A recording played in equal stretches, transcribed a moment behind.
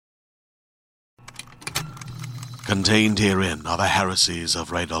Contained herein are the heresies of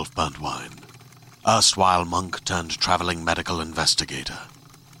Radolf Burntwine, erstwhile monk turned traveling medical investigator.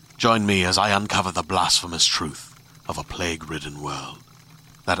 Join me as I uncover the blasphemous truth of a plague-ridden world,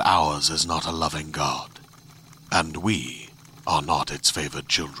 that ours is not a loving God, and we are not its favored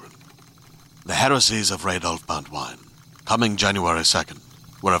children. The heresies of Radolf Burntwine, coming January 2nd,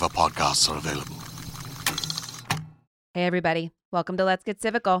 wherever podcasts are available. Hey everybody, welcome to Let's Get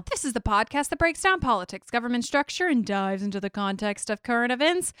Civical. This is the podcast that breaks down politics, government structure, and dives into the context of current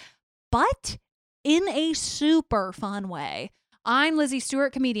events, but in a super fun way. I'm Lizzie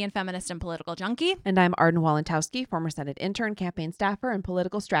Stewart, comedian, feminist, and political junkie. And I'm Arden Walentowski, former Senate intern, campaign staffer, and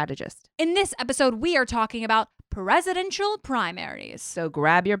political strategist. In this episode, we are talking about presidential primaries. So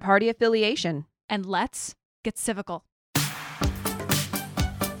grab your party affiliation. And let's get civical.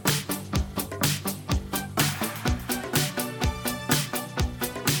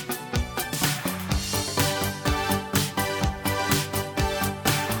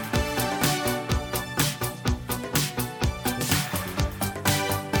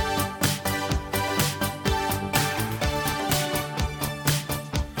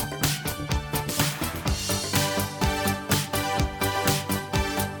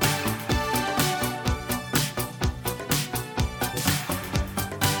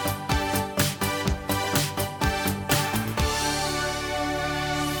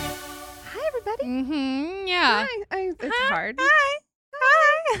 Yeah. It's hard. Hi.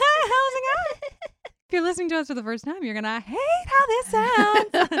 How's it going? If you're listening to us for the first time, you're going to hate how this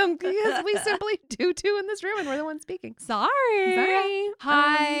sounds. Because we simply do two in this room and we're the ones speaking. Sorry.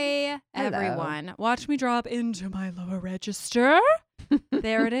 Hi, everyone. Watch me drop into my lower register.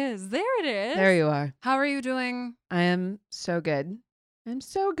 There it is. There you are. How are you doing? I am so good. I'm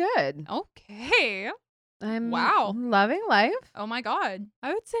so good. Okay. I'm Wow. loving life. Oh my God.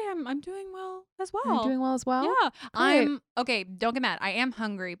 I would say I'm doing well as well. I'm doing well as well. Yeah. Great. Okay, don't get mad. I am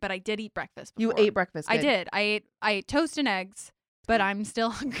hungry, but I did eat breakfast You before. ate breakfast. I good. did. I ate toast and eggs, but I'm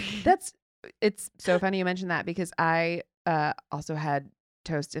still hungry. It's so funny you mentioned that because I also had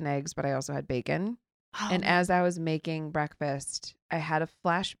toast and eggs, but I also had bacon. And as I was making breakfast, I had a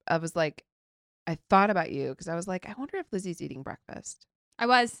flash. I thought about you because I was like, I wonder if Lizzie's eating breakfast. I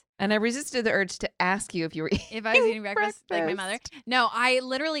was. And I resisted the urge to ask you if you were eating If I was eating breakfast like my mother. No, I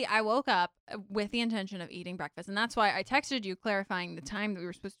woke up with the intention of eating breakfast. And that's why I texted you clarifying the time that we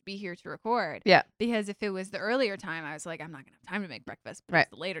were supposed to be here to record. Yeah. Because if it was the earlier time, I was like, I'm not going to have time to make breakfast. But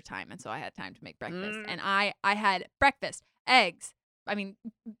it's the later time. And so I had time to make breakfast. And I had breakfast,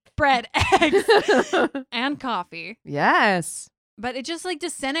 bread, eggs, and coffee. Yes. But it just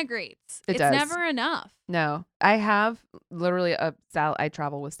disintegrates. It it's does. never enough. No, I have literally a salad. I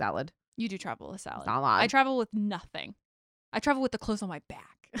travel with salad. You do travel with salad. It's not a lot. I travel with nothing. I travel with the clothes on my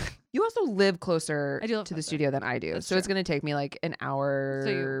back. You also live closer I do live to the closer. studio than I do. That's so it's true. going to take me like an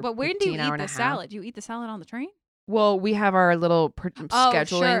hour. But when do you 15, eat hour and the a half. salad? Do you eat the salad on the train? Well, we have our little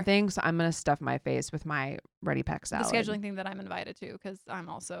scheduling sure. thing. So I'm going to stuff my face with my Ready Pack salad. The scheduling thing that I'm invited to because I'm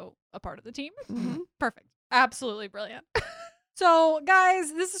also a part of the team. Mhm. Perfect. Absolutely brilliant. So,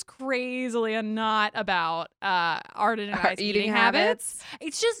 guys, this is crazily not about Arden and Our I's eating eating habits.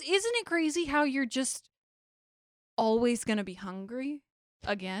 It's just, isn't it crazy how you're just always going to be hungry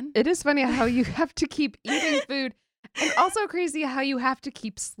again? It is funny how you have to keep eating food. And also crazy how you have to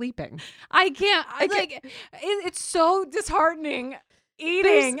keep sleeping. I can't. It's so disheartening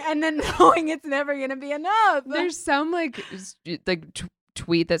eating and then knowing it's never going to be enough. There's some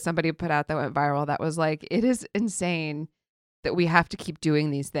tweet that somebody put out that went viral that was like, it is insane that we have to keep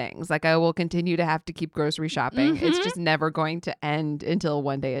doing these things. Like, I will continue to have to keep grocery shopping. It's just never going to end until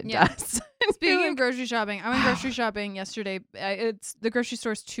one day it does. Speaking of grocery shopping, I went grocery shopping yesterday. The grocery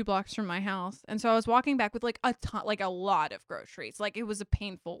store's 2 blocks from my house. And so I was walking back with a lot of groceries. Like, it was a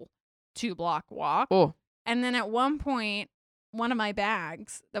painful 2-block walk. Oh. And then at one point, one of my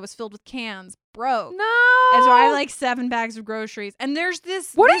bags that was filled with cans broke. No. And so I had 7 bags of groceries. And there's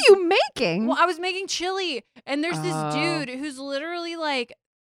this. What are you making? Well, I was making chili. And there's this dude who's literally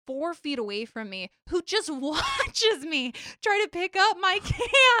 4 feet away from me who just watches me try to pick up my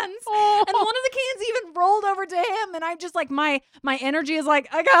cans. Oh. And one of the cans even rolled over to him. And I just my energy is I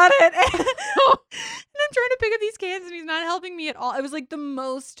got it. And I'm trying to pick up these cans and he's not helping me at all. It was the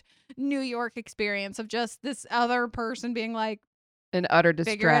most New York experience of just this other person being in utter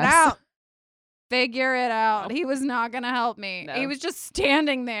distress. Figure it out. He was not going to help me. No. He was just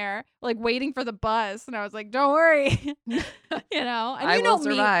standing there, waiting for the bus. And I was like, don't worry. And I you know will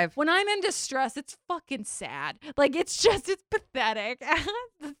survive. Me, when I'm in distress, it's fucking sad. It's pathetic.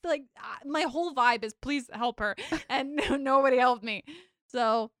 My whole vibe is please help her. And nobody helped me.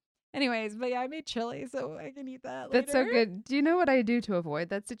 So Anyways, but yeah, I made chili, so I can eat that That's so later. good. Do you know what I do to avoid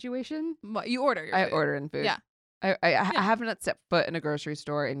that situation? What, you order your I food. order in food. Yeah. I have not set foot in a grocery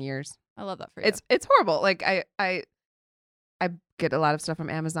store in years. I love that for you. It's horrible. Like I get a lot of stuff from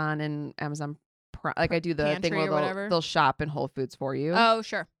Amazon and Amazon like I do the thing Pantry where or whatever. they'll shop in Whole Foods for you. Oh,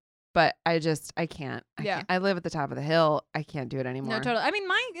 sure. But I can't. Yeah. Can't. I live at the top of the hill. I can't do it anymore. No, totally. I mean,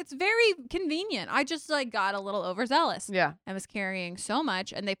 it's very convenient. I just like got a little overzealous. Yeah. I was carrying so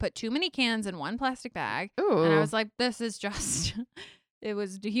much, and they put too many cans in one plastic bag. Ooh. And I was like, this is just, it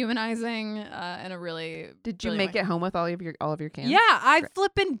was dehumanizing in a really. Did you really make way. it home with all of your cans? Yeah, I Great.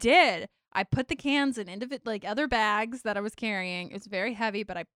 flippin' did. I put the cans in like other bags that I was carrying. It's very heavy,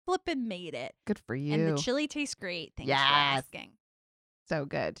 but I flippin' made it. Good for you. And the chili tastes great. Thanks for Yes. asking. So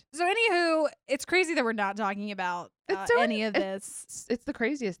good. So anywho, it's crazy that we're not talking about any of this. It's the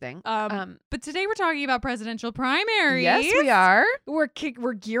craziest thing. But today we're talking about presidential primaries. Yes, we are. We're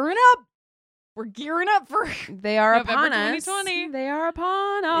gearing up. We're gearing up for They are November upon us. 2020. They are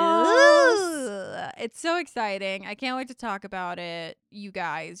upon us. Ugh. It's so exciting. I can't wait to talk about it. You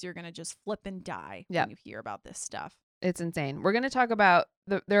guys, you're gonna just flip and die Yeah. when you hear about this stuff. It's insane. We're going to talk about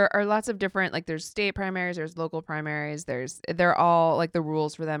there are lots of different, like there's state primaries, there's local primaries, they're all like the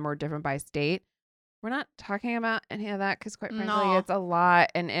rules for them are different by state. We're not talking about any of that because quite frankly, No. it's a lot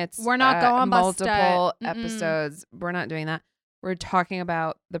and it's We're not going multiple bust it. episodes. We're not doing that. We're talking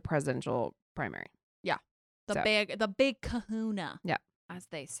about the presidential primary. The big kahuna. Yeah. As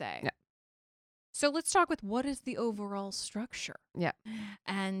they say. Yeah. So let's talk with what is the overall structure. Yeah.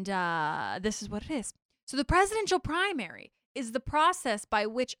 And this is what it is. So the presidential primary is the process by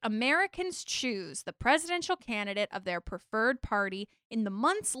which Americans choose the presidential candidate of their preferred party in the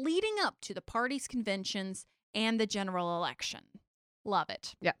months leading up to the party's conventions and the general election. Love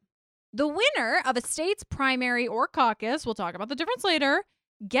it. Yeah. The winner of a state's primary or caucus, we'll talk about the difference later,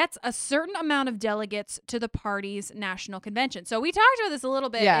 gets a certain amount of delegates to the party's national convention. So we talked about this a little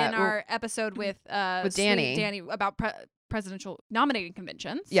bit in our episode with Danny about presidential nominating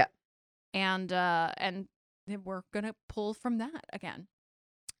conventions. Yeah. And we're going to pull from that again.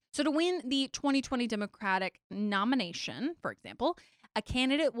 So to win the 2020 Democratic nomination, for example, a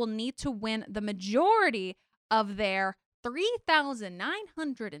candidate will need to win the majority of their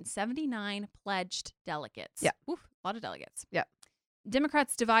 3,979 pledged delegates. Yeah. Oof, a lot of delegates. Yeah.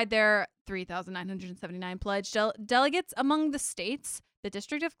 Democrats divide their 3,979 pledged delegates among the states, the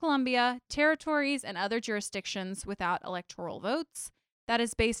District of Columbia, territories, and other jurisdictions without electoral votes. That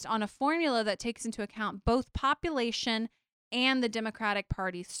is based on a formula that takes into account both population and the Democratic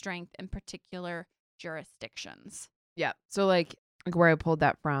Party's strength in particular jurisdictions. Yeah. So like where I pulled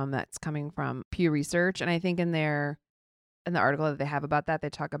that from, that's coming from Pew Research. And I think in the article that they have about that, they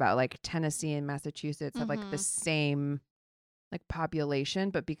talk about like Tennessee and Massachusetts have like the same like population,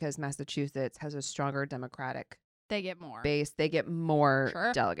 but because Massachusetts has a stronger Democratic They get more. base, they get more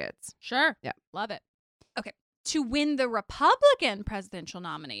Sure. delegates. Sure. Yeah. Love it. Okay. To win the Republican presidential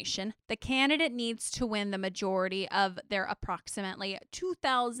nomination, the candidate needs to win the majority of their approximately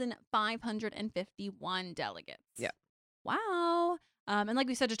 2,551 delegates. Yeah. Wow. And like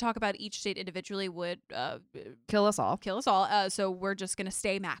we said, to talk about each state individually would Kill us all. kill us all. So we're just going to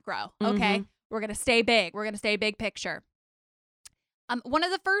stay macro. Okay. We're going to stay big. We're going to stay big picture. One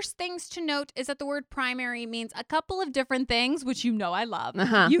of the first things to note is that the word primary means a couple of different things, which you know I love.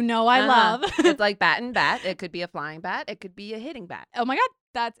 You know I love. It's like bat and bat. It could be a flying bat. It could be a hitting bat. Oh my God,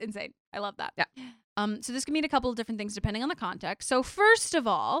 that's insane. I love that. Yeah. So this can mean a couple of different things depending on the context. So first of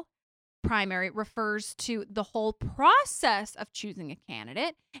all, primary refers to the whole process of choosing a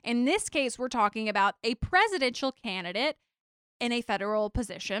candidate. In this case, we're talking about a presidential candidate in a federal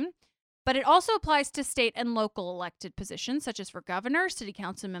position. But it also applies to state and local elected positions, such as for governor, city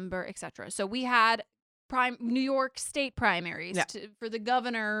council member, etc. So we had New York state primaries for the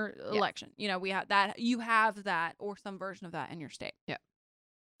governor election. You know, we have that. You have that or some version of that in your state. Yeah.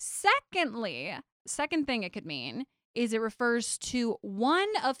 Secondly, second thing it could mean is it refers to one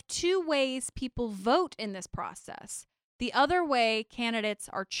of two ways people vote in this process. The other way candidates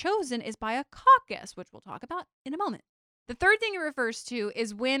are chosen is by a caucus, which we'll talk about in a moment. The third thing it refers to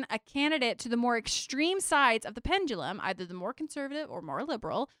is when a candidate to the more extreme sides of the pendulum, either the more conservative or more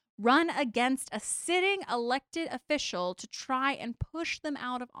liberal, run against a sitting elected official to try and push them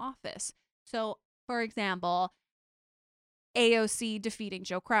out of office. So, for example, AOC defeating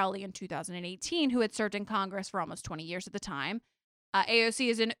Joe Crowley in 2018, who had served in Congress for almost 20 years at the time. AOC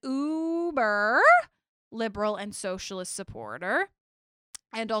is an uber liberal and socialist supporter.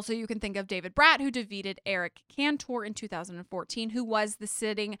 And also you can think of David Bratt, who defeated Eric Cantor in 2014, who was the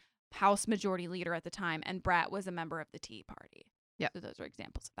sitting House Majority Leader at the time. And Bratt was a member of the Tea Party. Yeah. So those are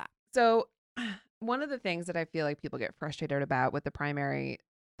examples of that. So one of the things that I feel like people get frustrated about with the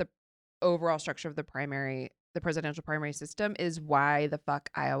overall structure of the presidential primary system is why the fuck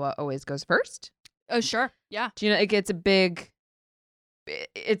Iowa always goes first. Oh, sure. Yeah. Do you know, it gets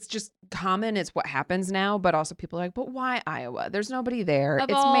it's just common. It's what happens now. But also people are like, but why Iowa? There's nobody there.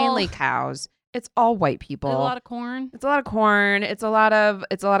 It's mainly cows. It's all white people. There's a lot of corn. It's a lot of corn. It's a lot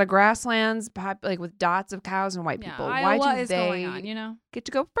of grasslands, like with dots of cows and white people. Iowa Why do is they going on, get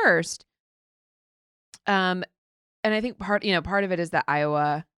to go first? And I think part of it is that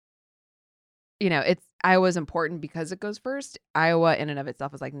Iowa, Iowa's important because it goes first. Iowa in and of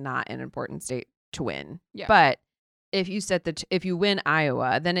itself is like not an important state to win. Yeah. But if you win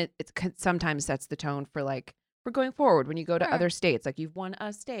Iowa, then it sometimes sets the tone for like for going forward when you go to other states. Like you've won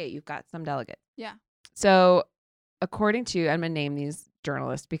a state, you've got some delegates. Yeah. So according to, I'm gonna name these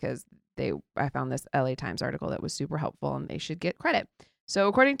journalists because I found this LA Times article that was super helpful and they should get credit. So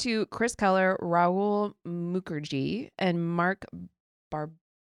according to Chris Keller, Rahul Mukherjee, and Mark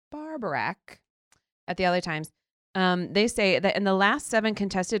Barbarak at the LA Times, they say that in the last 7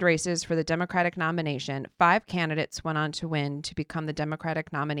 contested races for the Democratic nomination, 5 candidates went on to win to become the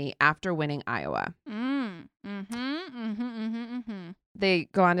Democratic nominee after winning Iowa. They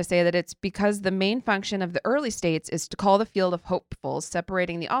go on to say that it's because the main function of the early states is to call the field of hopefuls,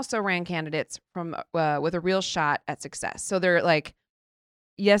 separating the also-ran candidates from with a real shot at success. So they're like,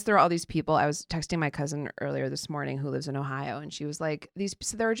 yes, there are all these people. I was texting my cousin earlier this morning who lives in Ohio, and she was like,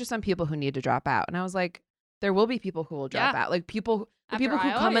 so there are just some people who need to drop out. And I was like, there will be people who will drop out. Like people who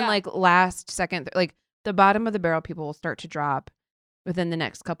come in like last, second, like the bottom of the barrel people will start to drop within the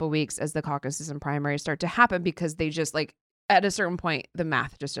next couple of weeks as the caucuses and primaries start to happen because they just like at a certain point, the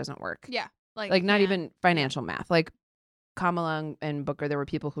math just doesn't work. Yeah. Like not even financial math. Like Kamala and Booker, there were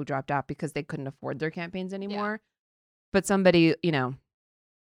people who dropped out because they couldn't afford their campaigns anymore. Yeah. But somebody,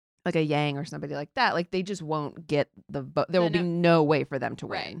 like a Yang or somebody like that, like they just won't get the vote. There will be no way for them to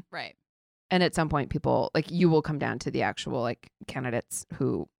win. Right. And at some point, people like you will come down to the actual like candidates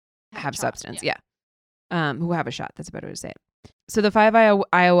who have substance. Yeah. Who have a shot. That's a better way to say it. So the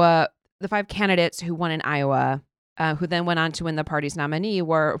 5 candidates who won in Iowa, who then went on to win the party's nominee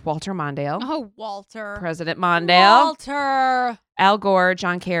were Walter Mondale. Oh, Walter. President Mondale. Walter. Al Gore,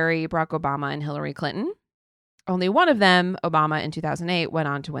 John Kerry, Barack Obama, and Hillary Clinton. Only one of them, Obama in 2008, went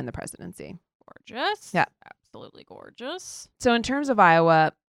on to win the presidency. Gorgeous. Yeah. Absolutely gorgeous. So in terms of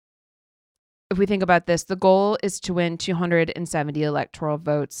Iowa, if we think about this, the goal is to win 270 electoral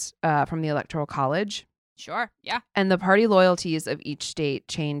votes from the Electoral College. Sure. Yeah. And the party loyalties of each state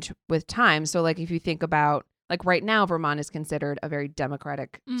change with time. So like if you think about, like right now, Vermont is considered a very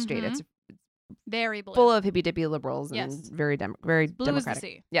Democratic state. It's very blue. Full of hippy-dippy liberals and very blue Democratic. As the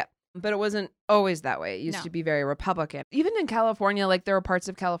sea. Yeah. But it wasn't always that way. It used to be very Republican. Even in California, like there were parts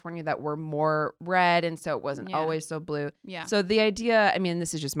of California that were more red, and so it wasn't always so blue. Yeah. So the idea, I mean,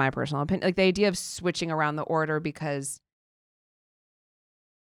 this is just my personal opinion, like the idea of switching around the order because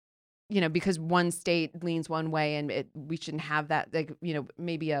one state leans one way and we shouldn't have that. Like,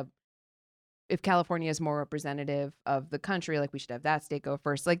 maybe if California is more representative of the country, like we should have that state go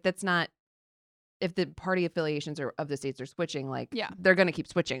first. Like that's not. If the party affiliations of the states are switching, like they're going to keep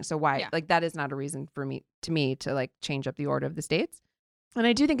switching. So why, like that is not a reason for me to like change up the order of the states. And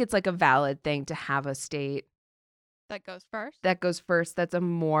I do think it's like a valid thing to have a state that goes first. That's a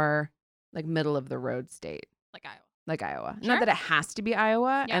more like middle of the road state. Like Iowa. Sure. Not that it has to be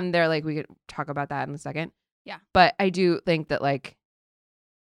Iowa. Yeah. And they're like, we could talk about that in a second. Yeah. But I do think that like,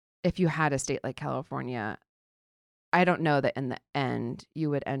 if you had a state like California, I don't know that in the end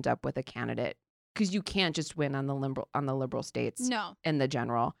you would end up with a candidate. Because you can't just win on the liberal states. No. In the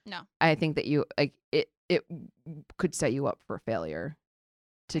general. No. I think that you like it could set you up for failure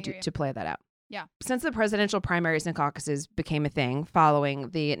to play that out. Yeah. Since the presidential primaries and caucuses became a thing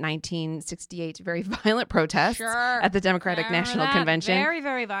following the 1968 very violent protests at the Democratic National Convention. Very,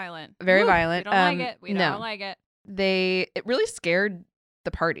 very violent. Very violent. We don't like it. We don't like it. It really scared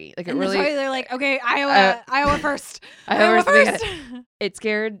the party. Like it really. They're like, okay, Iowa first. Iowa first. It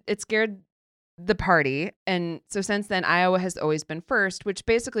scared the party. And so since then, Iowa has always been first, which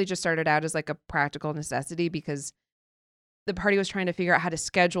basically just started out as like a practical necessity because the party was trying to figure out how to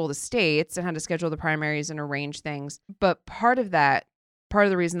schedule the states and how to schedule the primaries and arrange things. But part of the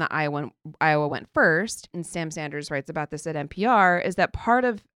reason that Iowa went first, and Sam Sanders writes about this at NPR, is that part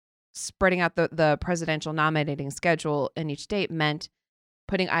of spreading out the presidential nominating schedule in each state meant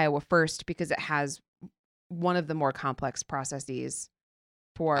putting Iowa first because it has one of the more complex processes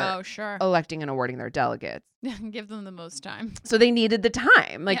for electing and awarding their delegates. Give them the most time. So they needed the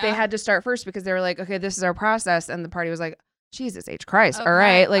time. Like they had to start first because they were like, okay, this is our process. And the party was like, Jesus H. Christ. Okay, All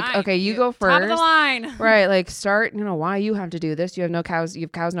right. Like, fine. okay, you go Top of the first. line. Right. Like start, why you have to do this. You have no cows. You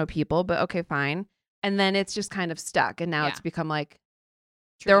have cows, no people, but okay, fine. And then it's just kind of stuck. And now Yeah. it's become like,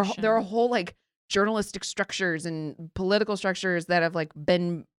 there are Tradition. whole like journalistic structures and political structures that have like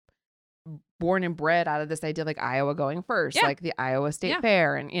been born and bred out of this idea of like Iowa going first, Yeah. like the Iowa State Yeah.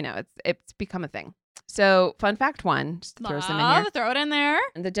 Fair. And, it's become a thing. So fun fact one, just to throw some in here. Throw it in there.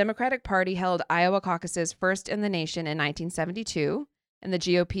 The Democratic Party held Iowa caucuses first in the nation in 1972, and the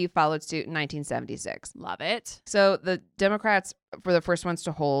GOP followed suit in 1976. Love it. So the Democrats were the first ones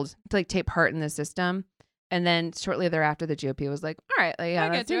to take part in the system. And then shortly thereafter, the GOP was like, all right, like, yeah,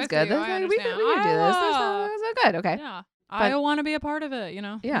 that seems good. We can do this. That's good. Okay. Yeah. I want to be a part of it,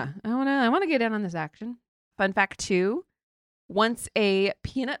 Yeah. I want to get in on this action. Fun fact 2. Once a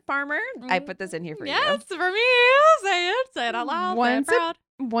peanut farmer, I put this in here for you. Yes, for me. Say it out loud.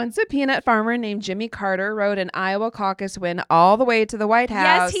 Once a peanut farmer named Jimmy Carter rode an Iowa caucus win all the way to the White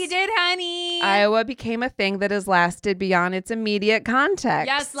House. Yes, he did, honey. Iowa became a thing that has lasted beyond its immediate context.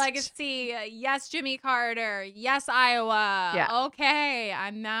 Yes, legacy. Yes, Jimmy Carter. Yes, Iowa. Yeah. Okay,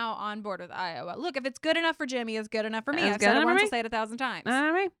 I'm now on board with Iowa. Look, if it's good enough for Jimmy, it's good enough for me. It's I've good said it enough for once, me. I'll say it 1,000 times.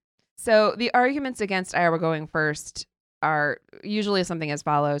 All right. So the arguments against Iowa going first are usually something as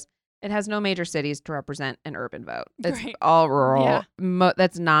follows. It has no major cities to represent an urban vote. It's Great. all rural. Yeah.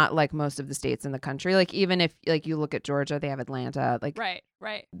 That's not like most of the states in the country. Like even if like you look at Georgia, they have Atlanta. Like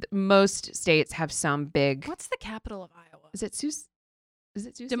Right. most states have some big. What's the capital of Iowa? Is it Sioux? Is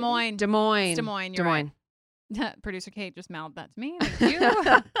it Sioux? Des Moines. Des Moines. It's Des Moines. You're Des Moines. right. Producer Kate just mouthed that to me. Thank you.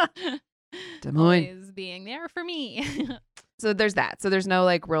 Des Moines. Always being there for me. So there's that. So there's no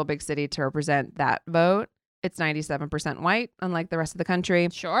like real big city to represent that vote. It's 97% white, unlike the rest of the country.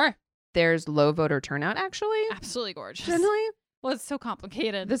 Sure. There's low voter turnout, actually. Absolutely gorgeous. Generally. Well, it's so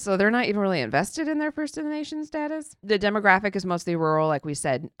complicated. So they're not even really invested in their first in the nation status. The demographic is mostly rural, like we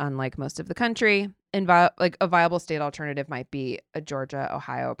said, unlike most of the country. Like a viable state alternative might be a Georgia,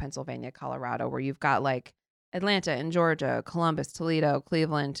 Ohio, Pennsylvania, Colorado, where you've got like Atlanta in Georgia, Columbus, Toledo,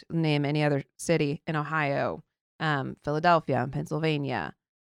 Cleveland, name any other city in Ohio, Philadelphia in Pennsylvania,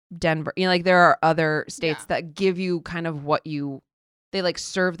 Denver. Like there are other states that give you kind of they like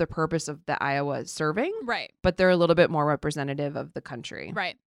serve the purpose of the Iowa serving. Right. But they're a little bit more representative of the country.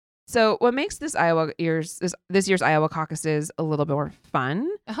 Right. So what makes this year's Iowa caucuses a little bit more fun?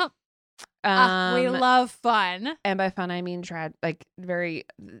 Uh-huh. We love fun. And by fun, I mean very.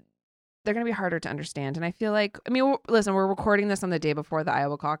 They're going to be harder to understand. And I feel like, listen, we're recording this on the day before the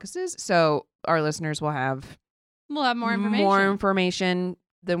Iowa caucuses. So our listeners will have more information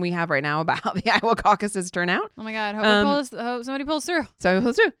than we have right now about how the Iowa caucuses turn out. Oh my God. Hope somebody pulls through.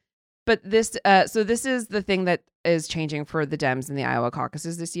 But this, so this is the thing that is changing for the Dems in the Iowa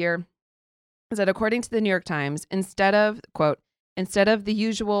caucuses this year, is that according to the New York Times, instead of the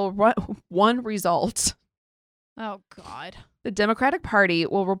usual one result. Oh God. The Democratic Party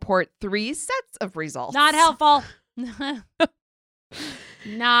will report 3 sets of results. Not helpful.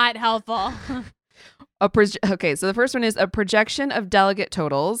 Not helpful. Okay, so the first one is a projection of delegate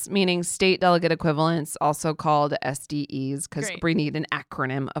totals, meaning state delegate equivalents, also called SDEs, because we need an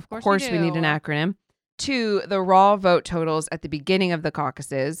acronym. Of course we need an acronym. 2, the raw vote totals at the beginning of the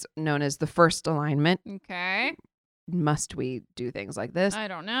caucuses, known as the first alignment. Okay. Must we do things like this? I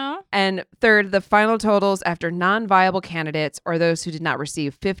don't know. And 3rd, the final totals after non-viable candidates or those who did not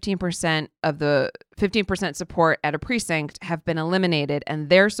receive 15% support at a precinct have been eliminated, and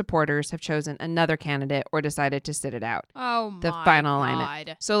their supporters have chosen another candidate or decided to sit it out. Oh, the final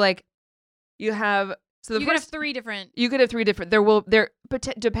alignment. So like you have you could have 3 different. You could have 3 different.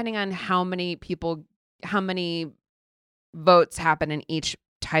 Depending on how many votes happen in each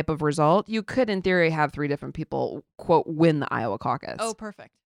type of result, you could in theory have 3 different people quote win the Iowa caucus. Oh, perfect.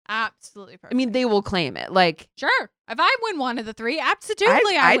 Absolutely perfect. I mean, they will claim it. Like, sure, if I win one of the 3,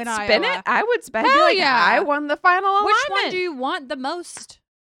 absolutely, I win Iowa. I'd spin it. I would spin it. Hell Like, yeah. I won the final alignment. Which one do you want the most?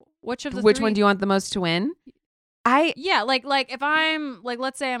 Which of the Which 3? one do you want the most to win? Like if I'm like,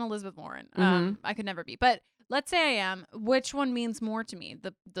 let's say I'm Elizabeth Warren. I could never be, but let's say I am. Which one means more to me?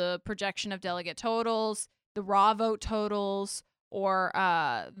 The projection of delegate totals, the raw vote totals, or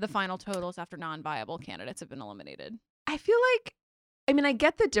the final totals after non-viable candidates have been eliminated? I feel like, I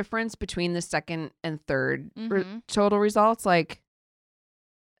get the difference between the second and third total results. Like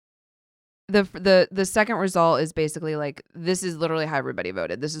the second result is basically like, this is literally how everybody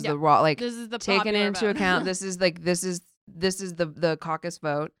voted. This is the raw, like, this is the taken into vote. account. This is the caucus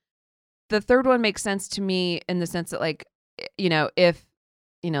vote. The third one makes sense to me in the sense that, like, if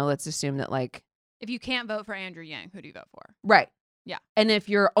let's assume that, like, if you can't vote for Andrew Yang, who do you vote for? Right. Yeah. And if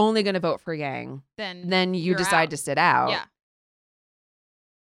you're only going to vote for Yang, then you decide to sit out. Yeah.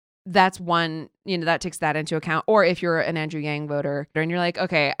 that's one, that takes that into account. Or if you're an Andrew Yang voter and you're like,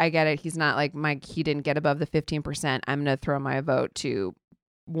 okay, I get it. He's not like he didn't get above the 15%. I'm going to throw my vote to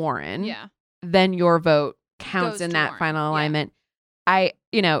Warren. Yeah. Then your vote counts Goes in to that Warren. final Yeah. alignment.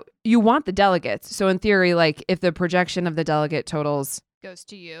 You want the delegates. So in theory, like if the projection of the delegate totals goes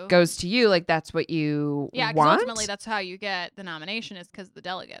to you, like that's what you Yeah, because want. ultimately that's how you get the nomination is because of the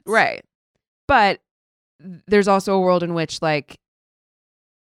delegates. Right. But there's also a world in which like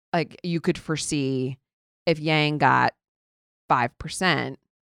you could foresee if Yang got 5%,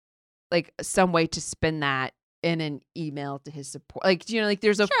 like some way to spin that in an email to his support. Like,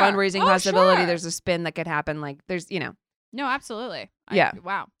 there's a Sure. fundraising Oh, possibility. sure. There's a spin that could happen. Like there's, No, absolutely. Yeah.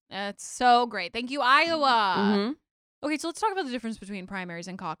 Wow. That's so great. Thank you, Iowa. Mhm. Okay, so let's talk about the difference between primaries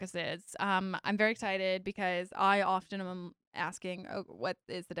and caucuses. I'm very excited because I often am asking, what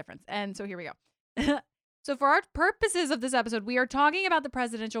is the difference? And so here we go. So for our purposes of this episode, we are talking about the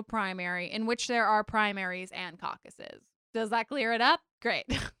presidential primary in which there are primaries and caucuses. Does that clear it up? Great.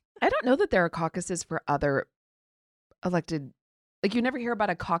 I don't know that there are caucuses for other elected. Like you never hear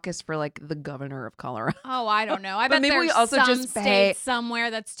about a caucus for like the governor of Colorado. Oh, I don't know. I But bet maybe we there's also some just state pay- somewhere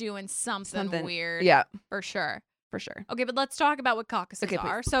that's doing something weird. Yeah, For sure. for sure. Okay, but let's talk about what caucuses Okay, please.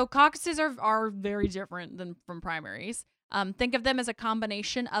 are. So caucuses are very different than from primaries. Think of them as a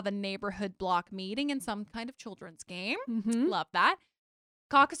combination of a neighborhood block meeting and some kind of children's game. Mm-hmm. Love that.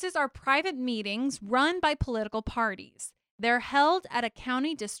 Caucuses are private meetings run by political parties. They're held at a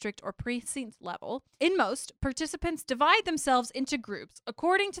county, district, or precinct level. In most, participants divide themselves into groups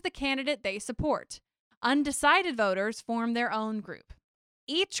according to the candidate they support. Undecided voters form their own group.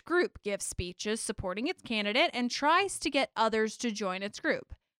 Each group gives speeches supporting its candidate and tries to get others to join its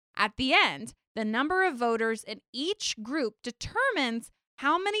group. At the end, the number of voters in each group determines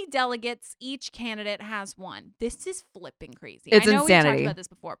how many delegates each candidate has won. This is flipping crazy. It's I know we insanity. talked about this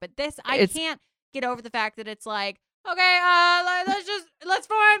before, but I It's- can't get over the fact that it's like, okay, let's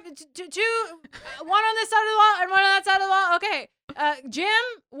form two, one on this side of the wall and one on that side of the wall. Okay, Jim,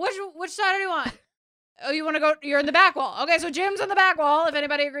 which side do you want? Oh, you want to go? You're in the back wall. Okay, so Jim's on the back wall. If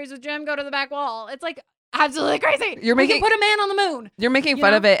anybody agrees with Jim, go to the back wall. It's like absolutely crazy. You're We making- can put a man on the moon. You're making You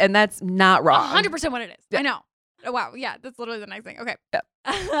fun know? of it, and that's not wrong. 100% what it is. Yeah. I know. Oh, wow. Yeah, that's literally the next thing. Okay.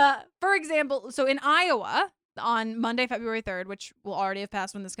 Yeah. For example, so in Iowa on Monday, February 3rd, which will already have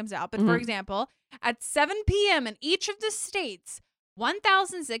passed when this comes out, but for Mhm. example, at 7 p.m. in each of the states,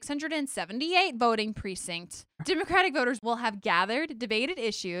 1,678 voting precincts, Democratic voters will have gathered, debated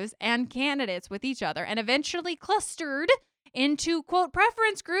issues and candidates with each other, and eventually clustered into, quote,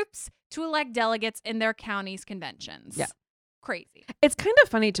 preference groups to elect delegates in their county's conventions. Yeah. Crazy. It's kind of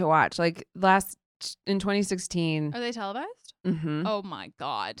funny to watch. Like in 2016. Are they televised? Mm-hmm. Oh my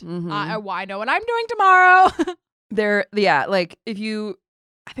God. Mhm. I know what I'm doing tomorrow. Like if you,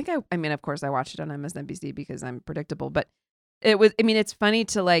 I mean, of course I watched it on MSNBC because I'm predictable, but it's funny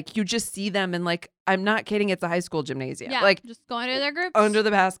to like, you just see them and like, I'm not kidding. It's a high school gymnasium. Yeah, Like just going to their groups. under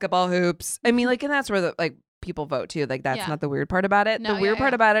the basketball hoops. I mean, like, and that's where the like people vote too. Like that's Yeah. not the weird part about it. No, The weird yeah,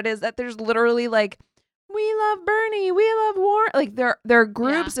 part yeah. about it is that there's literally like, we love Bernie, we love Warren. Like there are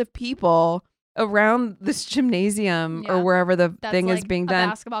groups of people around this gymnasium Yeah. or wherever the That's thing is like being a done.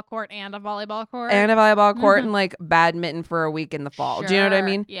 basketball court and a volleyball court. And a volleyball court Mhm. and like badminton for a week in the fall. Do you know what I Sure.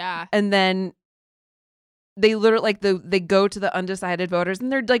 mean? Yeah. And then they literally like they go to the undecided voters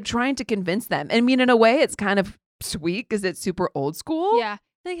and they're like trying to convince them. I mean, in a way, it's kind of sweet because it's super old school. Yeah.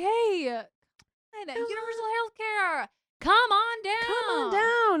 Like, hey, universal health care. Come on down. Come on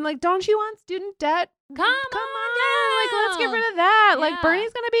down. Like, don't you want student debt? Come on down. Like, let's get rid of that. Like, Yeah.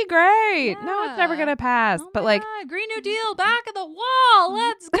 Bernie's gonna be great. No, it's never Yeah. gonna pass. Oh but my like, God, Green New Deal, back of the wall.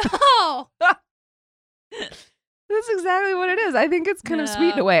 Let's go. that's exactly what it is. I think it's kind of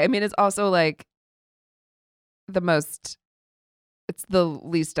sweet in Yeah. a way. I mean, it's also like it's the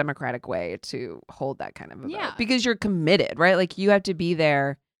least democratic way to hold that kind of a Yeah. vote because you're committed, right? Like you have to be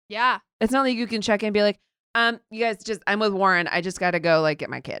there. Yeah. It's not like you can check in and be like, you guys I'm with Warren. I just got to go like get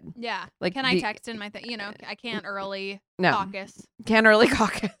my kid. Yeah. Like, Can I text in my thing? I can't early No, caucus. can't early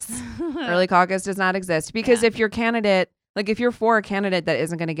caucus. Early caucus does not exist because Yeah. if your candidate, like if you're for a candidate that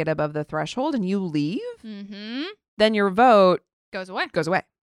isn't going to get above the threshold and you leave, Mm-hmm. then your vote Goes away. goes away.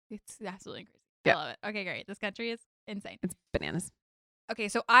 It's absolutely crazy. Yeah. I love it. Okay, great. This country is insane. It's bananas. Okay,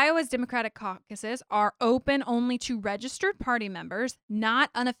 so Iowa's Democratic caucuses are open only to registered party members,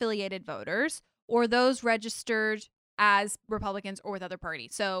 not unaffiliated voters, or those registered as Republicans or with other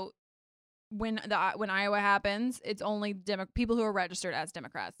parties. So when Iowa happens, it's only people who are registered as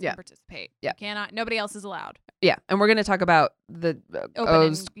Democrats Yeah. can participate. Yeah. Nobody else is allowed. Yeah, and we're going to talk about the Open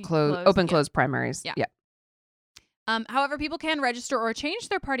and closed, open yeah. closed primaries. Yeah. Yeah. However, people can register or change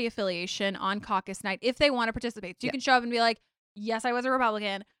their party affiliation on caucus night if they want to participate. So you can show up and be like, yes, I was a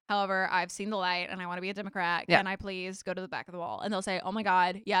Republican. However, I've seen the light and I want to be a Democrat. Can I please go to the back of the wall? And they'll say, oh my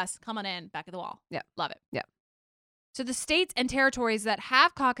God, yes, come on in, back of the wall. Yeah. Love it. Yeah. So the states and territories that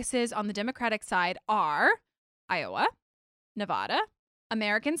have caucuses on the Democratic side are Iowa, Nevada,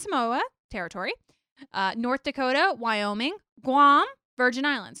 American Samoa territory, North Dakota, Wyoming, Guam, Virgin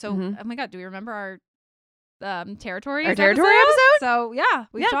Islands. So, oh my God, do we remember our territories? Our territory episode? So yeah,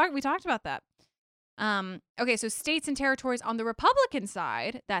 we talked about that. Okay, so states and territories on the Republican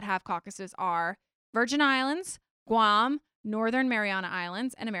side that have caucuses are Virgin Islands, Guam, Northern Mariana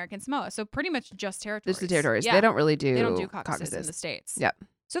Islands, and American Samoa. So pretty much just territories. Just the territories. Yeah. They don't really do. They don't do caucuses in the states. Yep.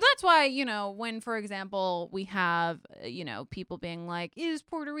 So that's why, when, for example, we have, people being like, is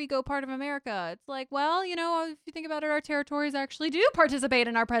Puerto Rico part of America? It's like, well, if you think about it, our territories actually do participate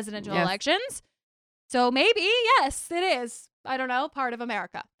in our presidential elections. So maybe, yes, it is. I don't know, part of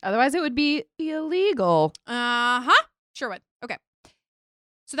America. Otherwise, it would be illegal. Sure would. Okay.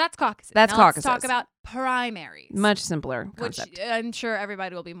 So that's caucuses. That's now caucuses. Let's talk about primaries. Much simpler concept. Which I'm sure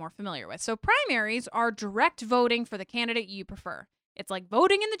everybody will be more familiar with. So primaries are direct voting for the candidate you prefer. It's like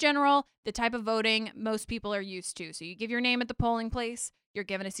voting in the general, the type of voting most people are used to. So you give your name at the polling place, you're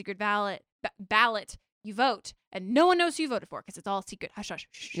given a secret ballot, you vote, and no one knows who you voted for because it's all secret. Hush, hush,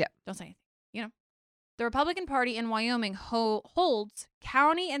 shh. Yeah. Don't say anything. The Republican Party in Wyoming holds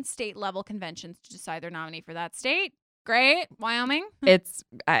county and state level conventions to decide their nominee for that state. Great, Wyoming. It's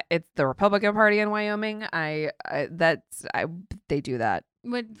the Republican Party in Wyoming. They do that.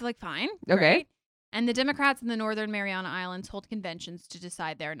 Fine. Okay. Great. And the Democrats in the Northern Mariana Islands hold conventions to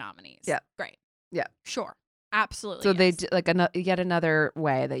decide their nominees. Yeah. Great. Yeah. Sure. Absolutely. So yes. they yet another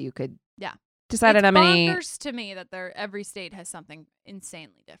way that you could It's decide a nominee. It's bonkers to me that every state has something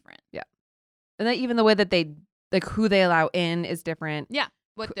insanely different. Yeah. And then even the way that they who they allow in is different. Yeah.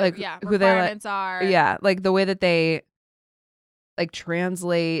 What Who requirements are. Yeah. Like the way that they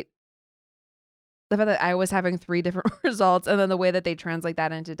translate the fact that I was having 3 different results and then the way that they translate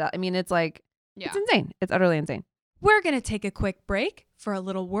that into it's it's insane. It's utterly insane. We're going to take a quick break for a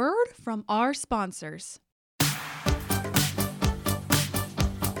little word from our sponsors.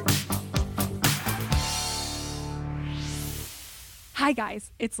 Hi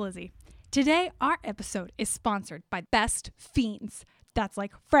guys, it's Lizzie. Today, our episode is sponsored by Best Fiends. That's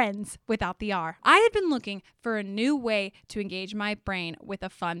like friends without the R. I had been looking for a new way to engage my brain with a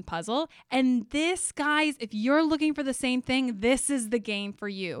fun puzzle. And this, guys, if you're looking for the same thing, this is the game for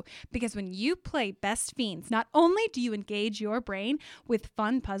you. Because when you play Best Fiends, not only do you engage your brain with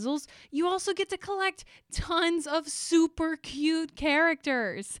fun puzzles, you also get to collect tons of super cute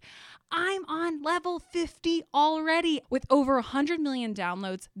characters. I'm on level 50 already. With over 100 million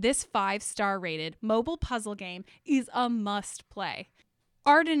downloads, this 5-star rated mobile puzzle game is a must play.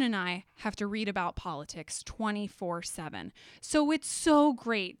 Arden and I have to read about politics 24/7. So it's so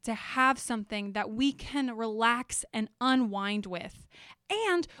great to have something that we can relax and unwind with.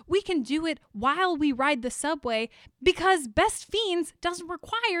 And we can do it while we ride the subway because Best Fiends doesn't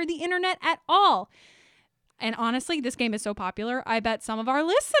require the internet at all. And honestly, this game is so popular, I bet some of our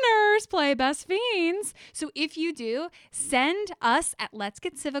listeners play Best Fiends. So if you do, send us at Let's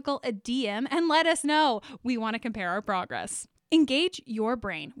Get Civical a DM and let us know. We want to compare our progress. Engage your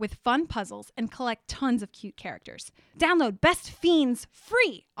brain with fun puzzles and collect tons of cute characters. Download Best Fiends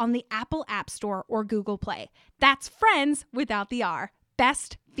free on the Apple App Store or Google Play. That's friends without the R.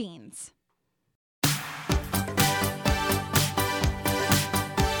 Best Fiends.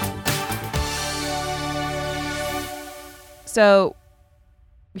 So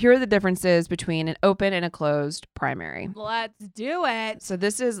here are the differences between an open and a closed primary. Let's do it. So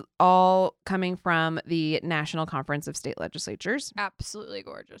this is all coming from the National Conference of State Legislatures. Absolutely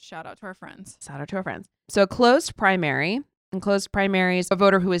gorgeous. Shout out to our friends. Shout out to our friends. So a closed primary. In closed primaries, a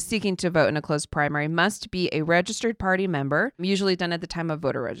voter who is seeking to vote in a closed primary must be a registered party member, usually done at the time of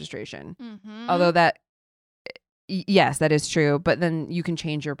voter registration. Mm-hmm. Although yes, that is true. But then you can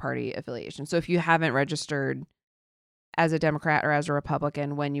change your party affiliation. So if you haven't registered as a Democrat or as a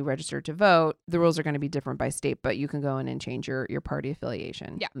Republican when you register to vote, the rules are going to be different by state, but you can go in and change your party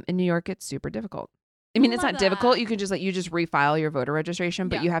affiliation. Yeah. In New York, it's super difficult. I mean, it's Love not difficult. that. You can just you just refile your voter registration,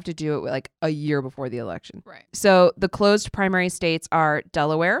 but Yeah. you have to do it a year before the election. Right. So the closed primary states are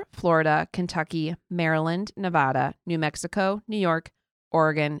Delaware, Florida, Kentucky, Maryland, Nevada, New Mexico, New York,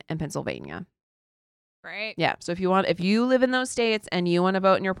 Oregon, and Pennsylvania. Right. Yeah. So if you live in those states and you want to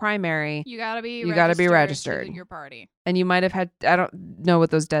vote in your primary, You gotta be registered. to your party. and you might have had, I don't know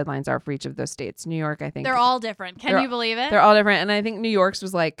what those deadlines are for each of those states. New York, I think They're all different. Can you believe it? they're all different. And I think New York's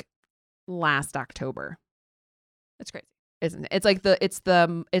was last October. It's crazy. Isn't it? It's like it's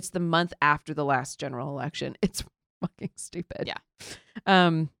the month after the last general election. It's fucking stupid. Yeah.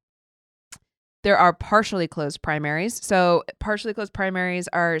 There are partially closed primaries. So partially closed primaries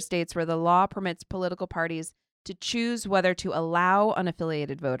are states where the law permits political parties to choose whether to allow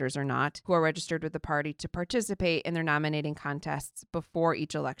unaffiliated voters or not who are registered with the party to participate in their nominating contests before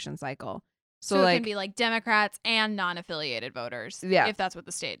each election cycle. So it can be like Democrats and non-affiliated voters. Yeah. If that's what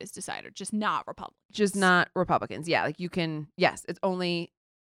the state has decided. Just not Republicans. Just not Republicans. Yeah. Like you can, yes, it's only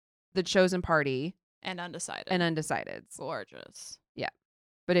the chosen party And undecided. and undecideds. Gorgeous.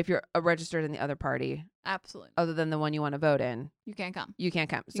 But if you're registered in the other party, Absolutely. other than the one you want to vote in, You can't come. you can't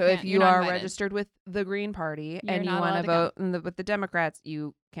come. You So if can't. you You're not are invited. registered with the Green Party You're and you not want allowed to to come. vote with the Democrats,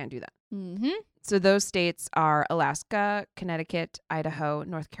 you can't do that. Mm-hmm. So those states are Alaska, Connecticut, Idaho,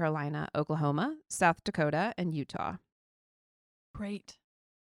 North Carolina, Oklahoma, South Dakota, and Utah. Great.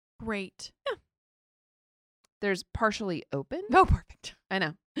 Great. There's partially open. No, perfect. I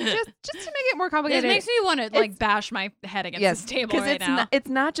know. Just to make it more It complicated. makes me want to like bash my head against yes, this table because right it's now. it's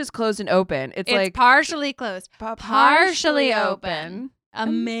not just closed and open. It's like partially closed. partially open.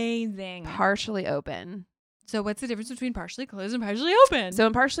 Amazing. Partially open. So what's the difference between partially closed and partially open? So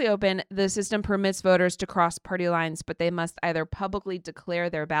in partially open, the system permits voters to cross party lines, but they must either publicly declare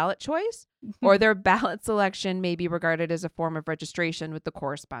their ballot choice or their ballot selection may be regarded as a form of registration with the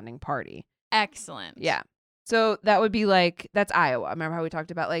corresponding party. Excellent. Yeah. So that would be like, that's Iowa. Remember how we talked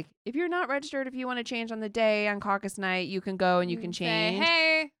about like, if you're not registered, if you want to change on the day on caucus night, you can go and you can Say, change.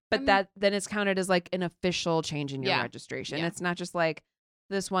 hey. But then it's counted as like an official change in your Yeah. registration. Yeah. It's not just like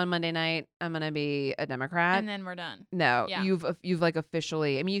this one Monday night, I'm going to be a Democrat. And then we're done. No, Yeah. you've like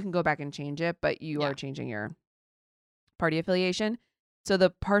officially, I mean, you can go back and change it, but you Yeah. are changing your party affiliation. So the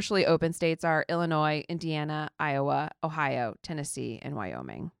partially open states are Illinois, Indiana, Iowa, Ohio, Tennessee, and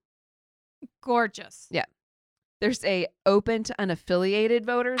Wyoming. Gorgeous. Yeah. There's a open to unaffiliated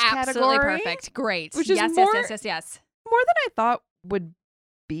voters Absolutely category. perfect. Great. Which is yes, more- yes. More than I thought would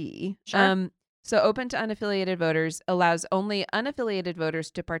be. Sure. So open to unaffiliated voters allows only unaffiliated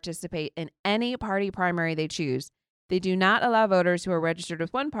voters to participate in any party primary they choose. They do not allow voters who are registered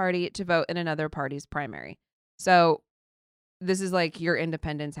with one party to vote in another party's primary. So this is like your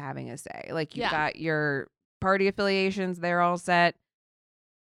independents having a say. Like you've Yeah. got your party affiliations, they're all set.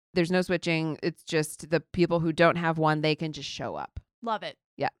 There's no switching. It's just the people who don't have one, they can just show up. Love it.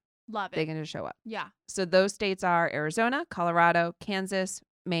 Yeah. Love it. They can just show up. Yeah. So those states are Arizona, Colorado, Kansas,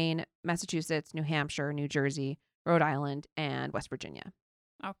 Maine, Massachusetts, New Hampshire, New Jersey, Rhode Island, and West Virginia.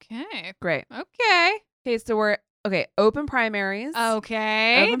 Okay. Great. Okay. Okay, so we're open primaries.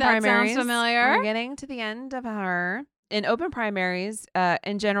 Okay. Open that primaries. sounds familiar. We're getting to the end of her. In open primaries,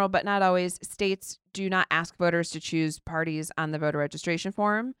 in general, but not always, states do not ask voters to choose parties on the voter registration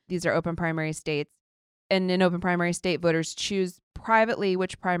form. These are open primary states. And in open primary state, voters choose privately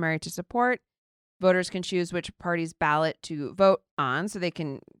which primary to support. Voters can choose which party's ballot to vote on, so they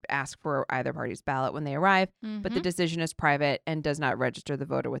can ask for either party's ballot when they arrive. But the Mhm. decision is private and does not register the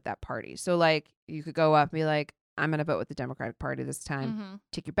voter with that party. So, like, you could go up and be like, I'm going to vote with the Democratic Party this time. Mhm.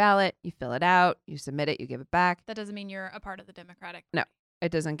 Take your ballot, you fill it out, you submit it, you give it back. That doesn't mean you're a part of the Democratic. No.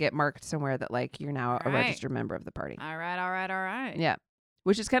 It doesn't get marked somewhere that, like, you're now a Right. registered member of the party. All right. Yeah.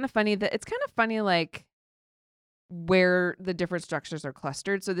 Which is kind of funny that it's kind of funny, like, where the different structures are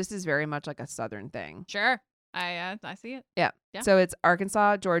clustered. So this is very much like a Southern thing. Sure. I see it. Yeah. Yeah. So it's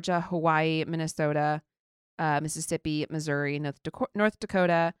Arkansas, Georgia, Hawaii, Minnesota, Mississippi, Missouri, North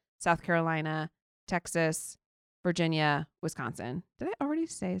Dakota, South Carolina, Texas, Virginia, Wisconsin. Did I already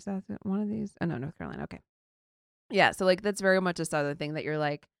say one of these? Oh, no, North Carolina. Okay. Yeah. So, like, that's very much a Southern thing that you're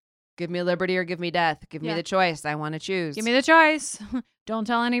like, give me liberty or give me death. Give me Yeah. the choice. I want to choose. Give me the choice. Don't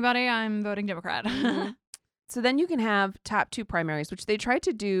tell anybody I'm voting Democrat. Mhm. So then you can have top two primaries, which they tried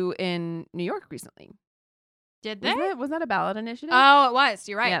to do in New York recently. Did they? Was that a ballot initiative? Oh, it was.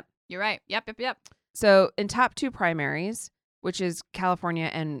 You're right. Yep. You're right. Yep. So in top two primaries, which is California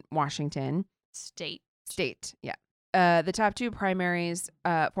and Washington State. State. Yeah. The top two primaries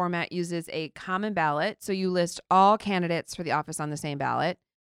format uses a common ballot. So you list all candidates for the office on the same ballot.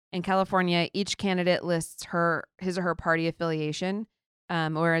 In California, each candidate lists his or her party affiliation.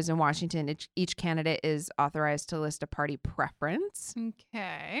 Whereas in Washington, each candidate is authorized to list a party preference,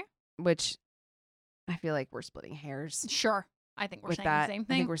 Okay. which I feel like we're splitting hairs Sure. I think we're with saying that. the same I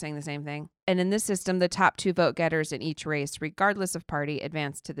thing. think we're saying the same thing. And in this system, the top two vote getters in each race, regardless of party,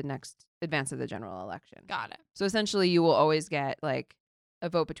 advance of the general election. Got it. So essentially, you will always get like a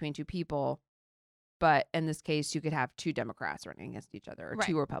vote between two people. But in this case, you could have two Democrats running against each other or Right.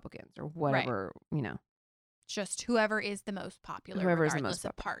 two Republicans or whatever, Just whoever is the most popular, Whoever is the regardless most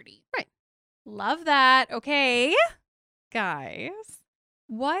of party. Right. Love that. Okay. Guys,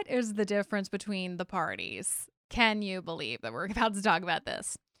 what is the difference between the parties? Can you believe that we're about to talk about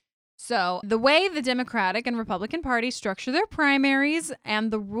this? So, the way the Democratic and Republican parties structure their primaries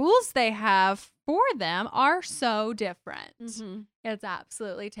and the rules they have for them are so different. It's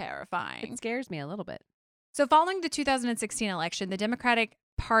absolutely terrifying. It scares me a little bit. So, following the 2016 election, the Democratic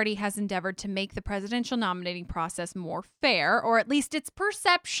Party has endeavored to make the presidential nominating process more fair, or at least its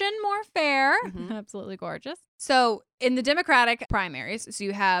perception more fair. Absolutely gorgeous. So, in the Democratic primaries, so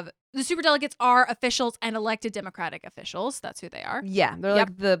you have the superdelegates are officials and elected Democratic officials. That's who they are. Yeah, they're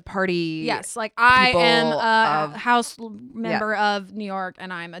like the party. Yes, like I am people a House member of New York,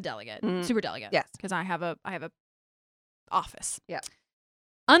 and I'm a delegate, superdelegate. Yes, because I have a office. Yeah.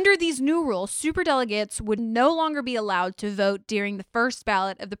 Under these new rules, superdelegates would no longer be allowed to vote during the first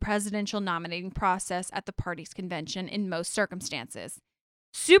ballot of the presidential nominating process at the party's convention in most circumstances.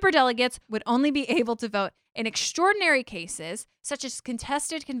 Superdelegates would only be able to vote in extraordinary cases, such as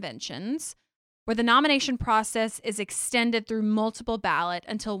contested conventions, where the nomination process is extended through multiple ballot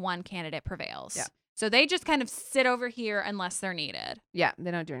until one candidate prevails. Yeah. So they just kind of sit over here unless they're needed. Yeah,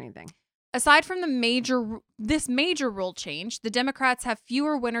 they don't do anything. Aside from this major rule change, the Democrats have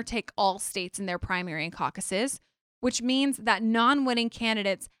fewer winner-take-all states in their primary and caucuses, which means that non-winning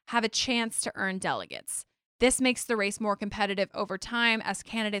candidates have a chance to earn delegates. This makes the race more competitive over time, as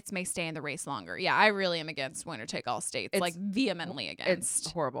candidates may stay in the race longer. Yeah, I really am against winner-take-all states, like vehemently against.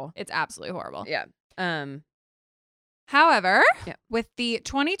 It's horrible. It's absolutely horrible. Yeah. However, with the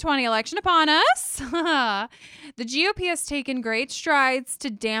 2020 election upon us, the GOP has taken great strides to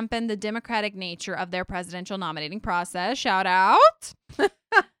dampen the Democratic nature of their presidential nominating process. Shout out.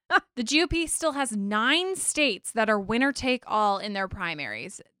 The GOP still has 9 states that are winner take all in their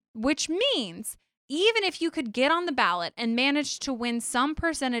primaries, which means even if you could get on the ballot and manage to win some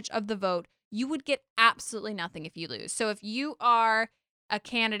percentage of the vote, you would get absolutely nothing if you lose. So if you are a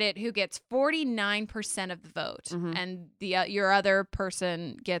candidate who gets 49% of the vote and your other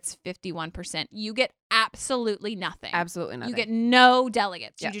person gets 51%, you get absolutely nothing. Absolutely nothing. You get no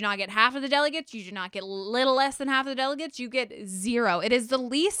delegates. You do not get half of the delegates. You do not get a little less than half of the delegates. You get 0. It is the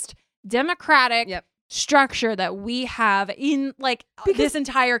least democratic structure that we have in this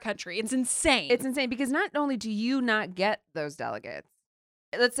entire country. It's insane. It's insane because not only do you not get those delegates,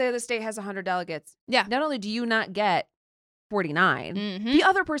 let's say the state has 100 delegates. Yeah. Not only do you not get 49, the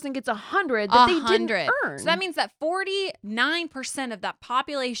other person gets 100 that they didn't earn. So that means that 49% of that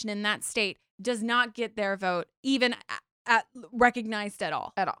population in that state does not get their vote even recognized at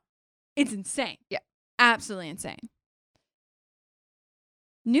all. At all. It's insane. Yeah. Absolutely insane.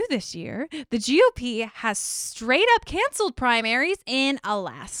 New this year, the GOP has straight up canceled primaries in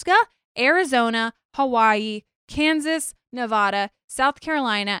Alaska, Arizona, Hawaii, Kansas, Nevada, South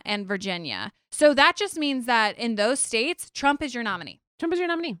Carolina, and Virginia. So that just means that in those states, Trump is your nominee. Trump is your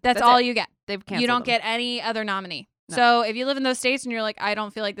nominee. That's all you get. They've canceled You don't them. get any other nominee. No. So if you live in those states and you're like, I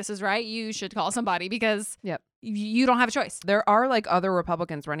don't feel like this is right, you should call somebody because you don't have a choice. There are other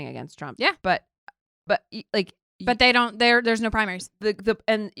Republicans running against Trump. Yeah. But they don't. There's no primaries.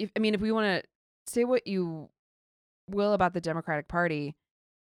 If we want to say what you will about the Democratic Party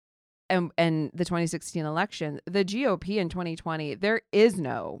and the 2016 election, the GOP in 2020, there's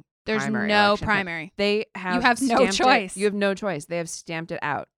no primary. You have no choice. You have no choice. They have stamped it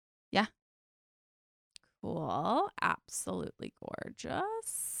out. Yeah. Cool. Absolutely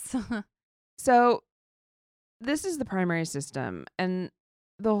gorgeous. So this is the primary system, and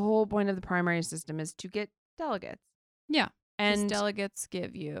the whole point of the primary system is to get delegates. Yeah. And delegates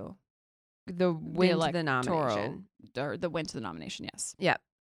give you the win to the nomination. Or the win to the nomination, yes. Yeah.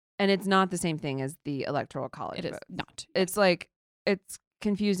 And it's not the same thing as the electoral college It is vote. not. It's it's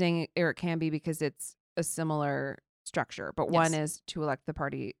confusing, or it can be, because it's a similar structure. But one is to elect the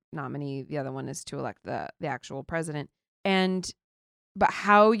party nominee. The other one is to elect the actual president. But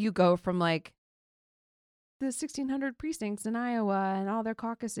how you go from the 1,600 precincts in Iowa and all their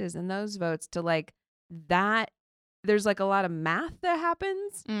caucuses and those votes to that, there's a lot of math that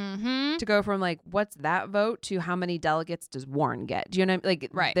happens to go from what's that vote to how many delegates does Warren get? Do you know what I mean?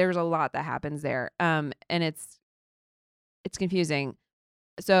 Right. There's a lot that happens there. And it's confusing.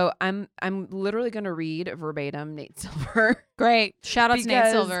 So I'm literally going to read verbatim Nate Silver. Great. Shout out to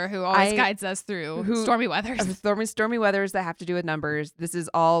Nate Silver, who always guides us through stormy weathers. Stormy weathers that have to do with numbers. This is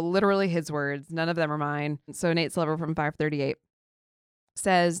all literally his words. None of them are mine. So Nate Silver from 538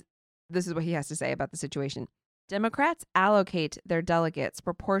 says, this is what he has to say about the situation. Democrats allocate their delegates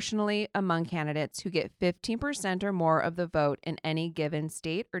proportionally among candidates who get 15% or more of the vote in any given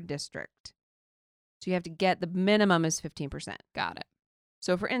state or district. So you have to get, the minimum is 15%. Got it.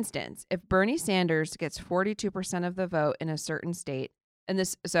 So, for instance, if Bernie Sanders gets 42% of the vote in a certain state, and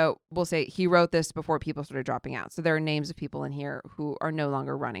this, so we'll say he wrote this before people started dropping out. So there are names of people in here who are no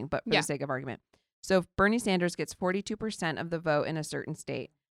longer running, but for the sake of argument. So if Bernie Sanders gets 42% of the vote in a certain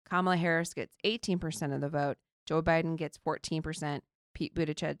state, Kamala Harris gets 18% of the vote, Joe Biden gets 14%, Pete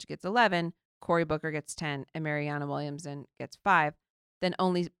Buttigieg gets 11%, Cory Booker gets 10%, and Mariana Williamson gets 5%, then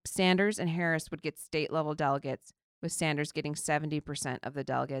only Sanders and Harris would get state-level delegates, with Sanders getting 70% of the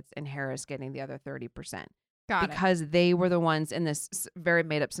delegates and Harris getting the other 30%. Because they were the ones in this very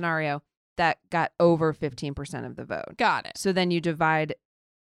made-up scenario that got over 15% of the vote. Got it. So then you divide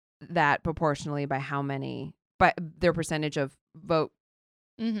that proportionally by how many, by their percentage of vote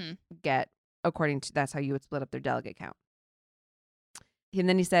get, according to, that's how you would split up their delegate count. And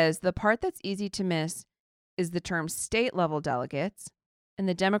then he says, the part that's easy to miss is the term state-level delegates. In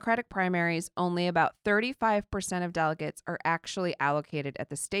the Democratic primaries, only about 35% of delegates are actually allocated at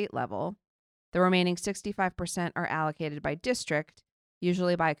the state level. The remaining 65% are allocated by district,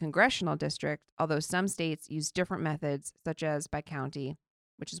 usually by congressional district, although some states use different methods, such as by county,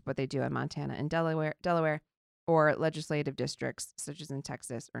 which is what they do in Montana and Delaware, or legislative districts, such as in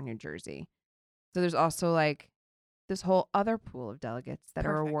Texas or New Jersey. So there's also like this whole other pool of delegates that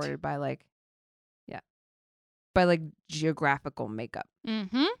are awarded by geographical makeup.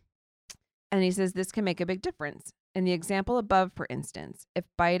 Mm-hmm. And he says this can make a big difference. In the example above, for instance, if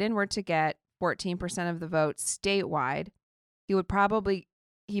Biden were to get 14% of the vote statewide, he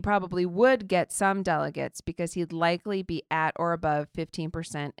probably would get some delegates because he'd likely be at or above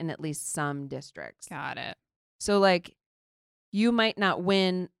 15% in at least some districts. Got it. So like you might not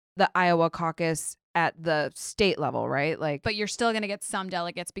win the Iowa caucus at the state level, right? Like, but you're still going to get some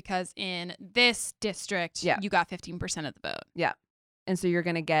delegates because in this district, you got 15% of the vote. Yeah. And so you're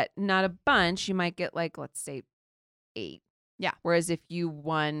going to get not a bunch. You might get like, let's say 8. Yeah. Whereas if you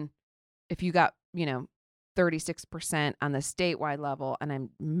got, 36% on the statewide level, and I'm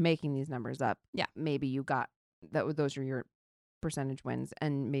making these numbers up. Yeah. Maybe you got those are your percentage wins,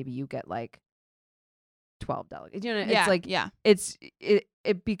 and maybe you get like 12 delegates. It's like,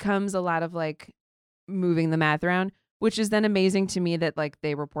 it becomes a lot of like moving the math around, which is then amazing to me that like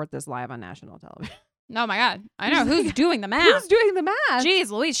they report this live on national television. Oh my God. I know. Who's doing the math? Who's doing the math? Jeez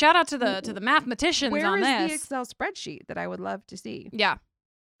Louise, shout out to the mathematicians on this. Where is the Excel spreadsheet that I would love to see? Yeah.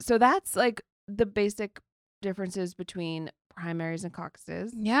 So that's like the basic differences between primaries and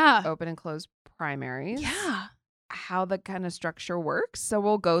caucuses. Yeah. Open and closed primaries. Yeah. How the kind of structure works. So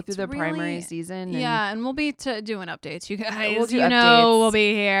we'll go through the primary season. And we'll be doing updates, you guys. We'll do updates. We'll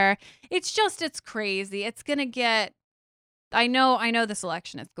be here. It's crazy. It's going to get, I know this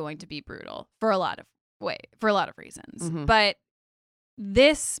election is going to be brutal for a lot of reasons. Mm-hmm. But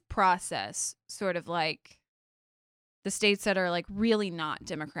this process, sort of like the states that are like really not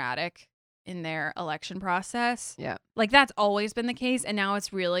democratic in their election process. Yeah. Like that's always been the case. And now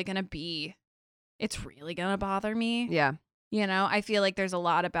it's really going to bother me. Yeah. I feel like there's a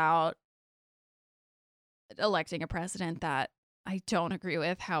lot about electing a president that I don't agree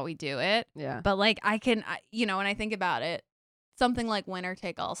with how we do it. Yeah. But like when I think about it, something like winner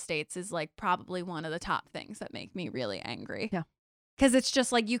take all states is like probably one of the top things that make me really angry. Yeah. Because it's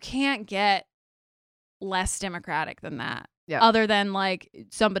just like you can't get less democratic than that. Yeah. Other than like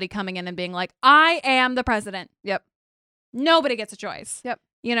somebody coming in and being like, I am the president. Yep. Nobody gets a choice. Yep.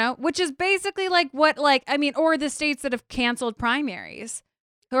 Which is basically like or the states that have canceled primaries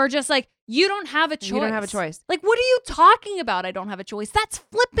who are just like, you don't have a choice. You don't have a choice. Like, what are you talking about? I don't have a choice. That's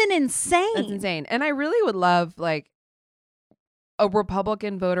flippin' insane. That's insane. And I really would love like a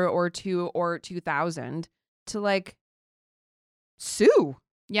Republican voter or 2,000 to like sue.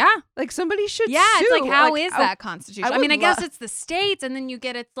 Yeah. Like somebody should sue. It's like, how is that constitutional? I guess it's the states, and then you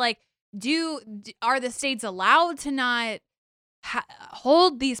get, it's like, are the states allowed to not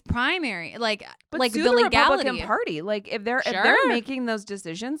hold these primary, but sue the legality? Republican Party. Like if they're making those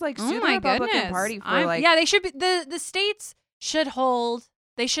decisions, like sue the Republican Party for they should be, the states should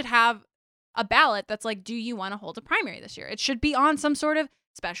have a ballot that's like, do you want to hold a primary this year? It should be on some sort of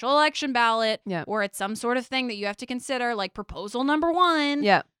special election ballot, or it's some sort of thing that you have to consider, like proposal number 1.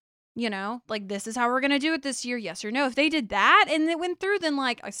 Yeah. Like this is how we're going to do it this year. Yes or no. If they did that and it went through, then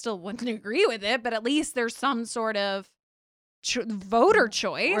like I still wouldn't agree with it, but at least there's some sort of voter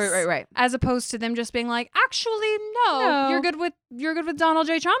choice. Right. As opposed to them just being like, actually, no. You're good with Donald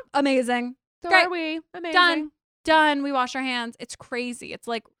J. Trump? Amazing. So great. are we. Amazing. Done. We wash our hands. It's crazy. It's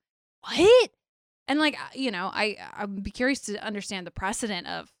like, what? And like, I'd be curious to understand the precedent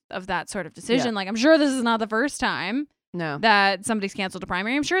of that sort of decision. Yeah. Like, I'm sure this is not the first time that somebody's canceled a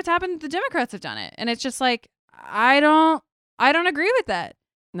primary. I'm sure it's happened. The Democrats have done it. And it's just like, I don't I don't agree with that.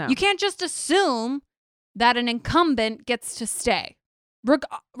 No. You can't just assume that an incumbent gets to stay,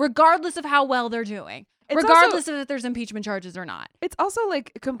 regardless of how well they're doing, regardless of if there's impeachment charges or not. It's also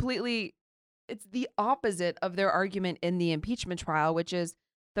like completely, it's the opposite of their argument in the impeachment trial, which is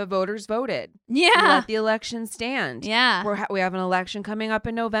the voters voted. Yeah. Let the election stand. Yeah. We have an election coming up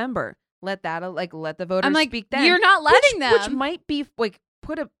in November. Let that let the voters speak then. You're not letting them. Which might be like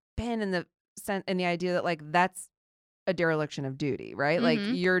put a pin in the idea that like that's a dereliction of duty, right? Mm-hmm.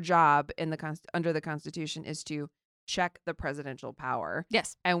 Like your job in under the Constitution is to check the presidential power.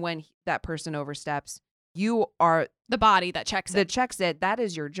 Yes. And when that person oversteps, you are the body that checks it. That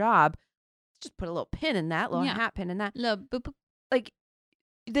is your job. Just put a little pin in that, little hat pin in that. Little boop, boop. Like,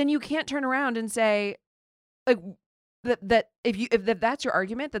 then you can't turn around and say, like, that if that's your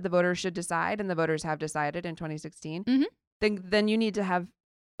argument that the voters should decide and the voters have decided in 2016, then you need to have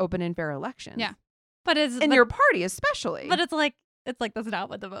open and fair elections. Yeah. But your party especially. But it's like that's not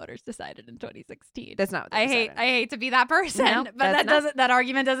what the voters decided in 2016. That's not what they decided. I hate to be that person, No, but that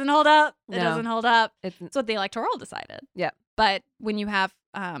argument doesn't hold up. It No. doesn't hold up. It's what the electoral decided. Yeah. But when you have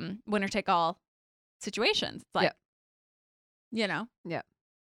winner take all situations, it's like Yeah.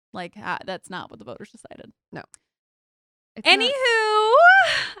 Like that's not what the voters decided. No. Anywho,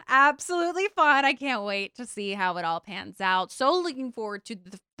 absolutely fun. I can't wait to see how it all pans out. So looking forward to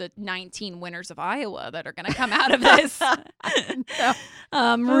the 19 winners of Iowa that are going to come out of this.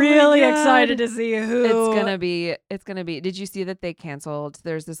 I'm really excited to see who it's going to be. Did you see that they canceled?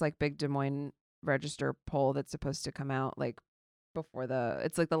 There's this like big Des Moines Register poll that's supposed to come out like before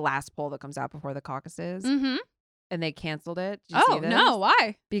it's like the last poll that comes out before the caucuses. Mm-hmm. And they canceled it. Did you see this? No,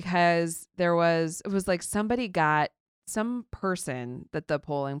 why? Because it was like some person that the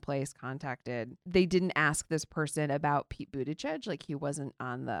polling place contacted. They didn't ask this person about Pete Buttigieg. Like he wasn't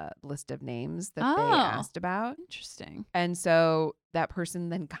on the list of names that they asked about. Interesting. And so that person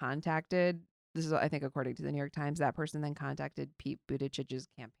then contacted, this is I think according to the New York Times, that person then contacted Pete Buttigieg's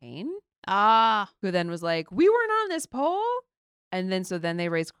campaign. Who then was like, we weren't on this poll. And then they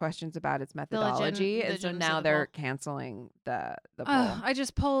raised questions about its methodology, and so now they're canceling the poll.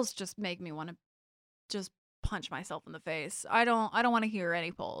 Polls just make me want to just punch myself in the face. I don't want to hear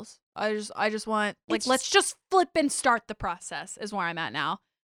any polls. I just want let's just flip and start the process is where I'm at now.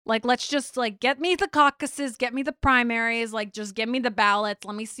 Like let's just like get me the caucuses, get me the primaries, like just give me the ballots.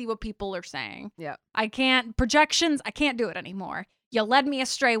 Let me see what people are saying. Yeah. I can't do it anymore. You led me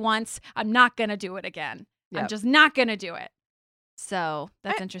astray once. I'm not gonna do it again. Yep. I'm just not gonna do it. So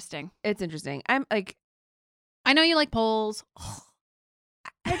that's interesting. It's interesting. I'm like, I know you like polls.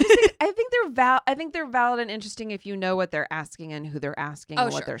 I think they're valid and interesting if you know what they're asking and who they're asking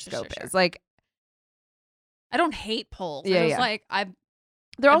and what their scope is. Like, I don't hate polls. Yeah, it's like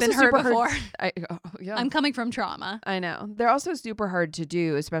they're I've also been hurt super before. Yeah. I'm coming from trauma. I know. They're also super hard to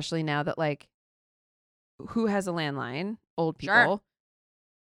do, especially now that like, who has a landline? Old people.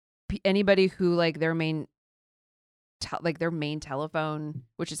 Sure. Anybody who like their main telephone,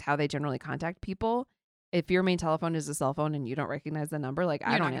 which is how they generally contact people. If your main telephone is a cell phone and you don't recognize the number, like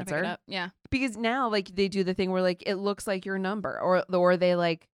I don't answer. Pick it up. Yeah. Because now like they do the thing where like it looks like your number or they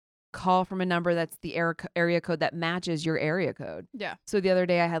like call from a number that's the area code that matches your area code. Yeah. So the other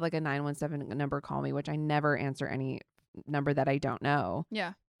day I had like a 917 number call me, which I never answer any number that I don't know.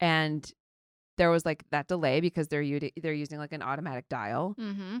 Yeah. And there was like that delay because they're using like an automatic dial.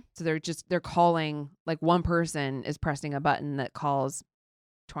 Mm-hmm. So they're calling, like one person is pressing a button that calls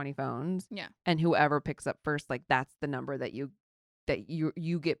 20 phones. Yeah. And whoever picks up first, like that's the number that you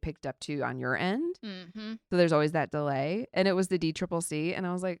get picked up to on your end. Mm-hmm. So there's always that delay. And it was the DCCC. And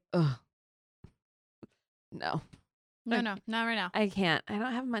I was like, ugh. No. No, not right now. I can't. I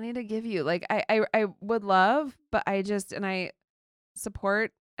don't have money to give you. Like I would love, but I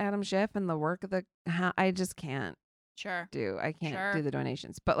support Adam Schiff and the work of I just can't do. I can't do the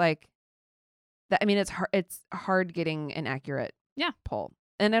donations. But like that, I mean, it's hard getting an accurate poll.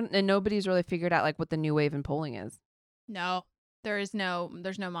 And nobody's really figured out like what the new wave in polling is. No, there's no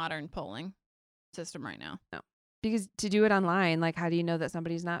modern polling system right now. No. Because to do it online, like how do you know that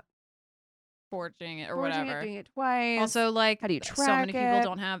somebody's not forging it or whatever? Doing it twice. Also, like how do you track so many it? People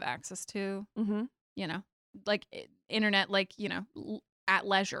don't have access to, like internet, like, at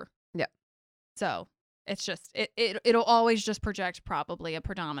leisure. Yeah. So it's just, it'll always just project probably a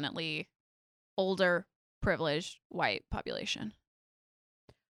predominantly older, privileged white population.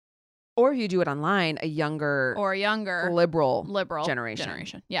 Or if you do it online, a younger liberal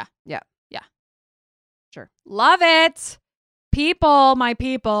generation. Yeah. Yeah. Yeah. Sure. Love it. My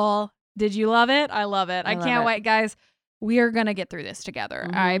people. Did you love it? I love it. I can't wait, guys. We are going to get through this together.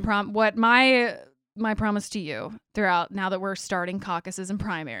 Mm-hmm. What my my promise to you throughout, now that we're starting caucuses and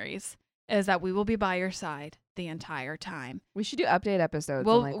primaries, is that we will be by your side the entire time. We should do update episodes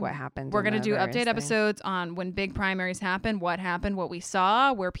on like what happened. We're going to do update things. episodes on when big primaries happen, what we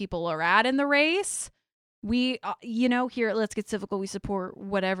saw, where people are at in the race. We, here at Let's Get Civical, we support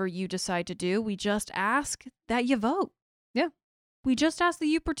whatever you decide to do. We just ask that you vote. Yeah. We just ask that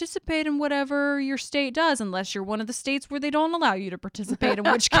you participate in whatever your state does, unless you're one of the states where they don't allow you to participate, in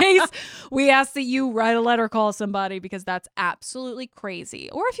which case we ask that you write a letter, call somebody, because that's absolutely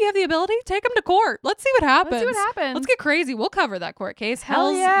crazy. Or if you have the ability, take them to court. Let's see what happens. Let's get crazy. We'll cover that court case.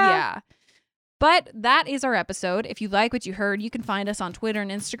 Hell yeah. But that is our episode. If you like what you heard, you can find us on Twitter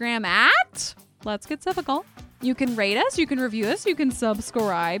and Instagram at Let's Get Civical. You can rate us, you can review us, you can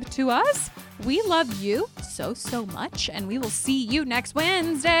subscribe to us. We love you so much, and we will see you next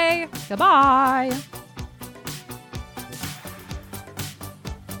Wednesday. Goodbye.